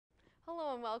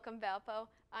Hello and welcome, Valpo.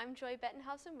 I'm Joie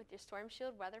Bettenhausen with your Storm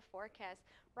Shield weather forecast.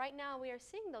 Right now we are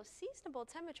seeing those seasonable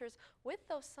temperatures with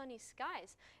those sunny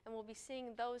skies, and we'll be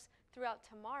seeing those throughout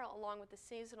tomorrow along with the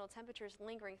seasonal temperatures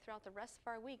lingering throughout the rest of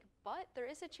our week. But there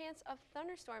is a chance of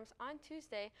thunderstorms on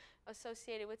Tuesday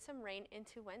associated with some rain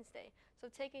into Wednesday. So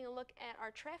taking a look at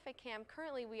our traffic cam,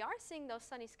 currently we are seeing those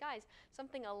sunny skies,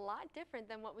 something a lot different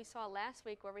than what we saw last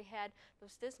week where we had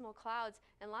those dismal clouds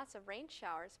and lots of rain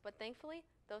showers. But thankfully,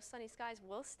 those sunny skies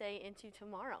will stay into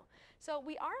tomorrow. So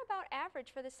we are about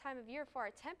average for this time of year for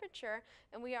our temperature,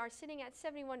 and we are sitting at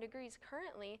 71 degrees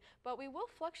currently, but we will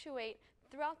fluctuate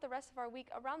throughout the rest of our week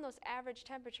around those average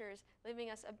temperatures, leaving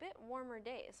us a bit warmer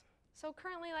days. So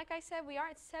currently, like I said, we are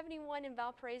at 71 in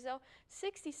Valparaiso,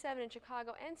 67 in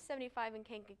Chicago, and 75 in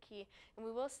Kankakee, and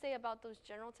we will stay about those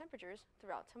general temperatures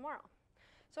throughout tomorrow.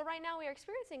 So right now we are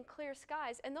experiencing clear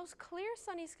skies, and those clear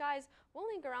sunny skies will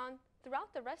linger on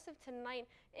throughout the rest of tonight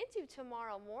into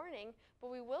tomorrow morning,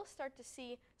 but we will start to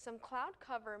see some cloud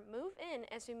cover move in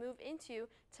as we move into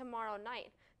tomorrow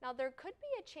night. Now there could be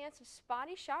a chance of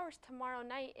spotty showers tomorrow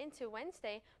night into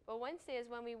Wednesday, but Wednesday is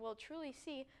when we will truly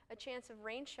see a chance of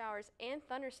rain showers and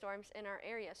thunderstorms in our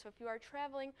area. So if you are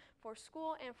traveling for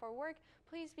school and for work,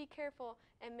 please be careful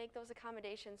and make those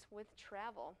accommodations with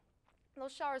travel.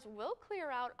 Those showers will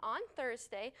clear out on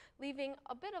Thursday, leaving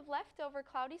a bit of leftover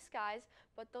cloudy skies,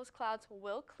 but those clouds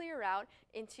will clear out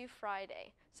into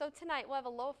Friday. So tonight we'll have a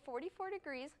low of 44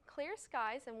 degrees, clear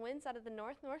skies, and winds out of the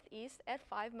north-northeast at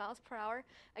 5 miles per hour.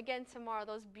 Again tomorrow,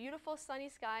 those beautiful sunny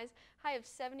skies, high of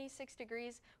 76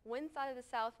 degrees, winds out of the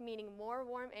south, meaning more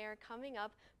warm air coming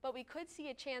up, but we could see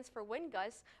a chance for wind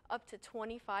gusts up to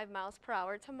 25 miles per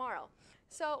hour tomorrow.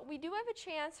 So we do have a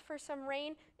chance for some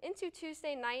rain into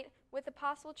Tuesday night, with a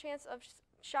possible chance of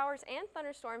showers and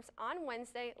thunderstorms on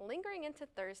Wednesday, lingering into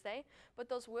Thursday, but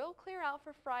those will clear out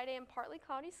for Friday and partly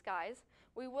cloudy skies.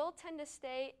 We will tend to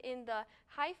stay in the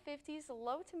high 50s,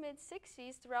 low to mid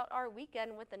 60s throughout our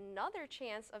weekend, with another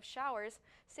chance of showers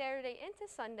Saturday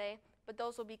into Sunday, but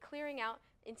those will be clearing out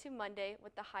into Monday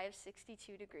with the high of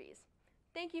 62 degrees.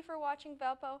 Thank you for watching,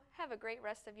 Valpo. Have a great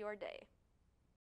rest of your day.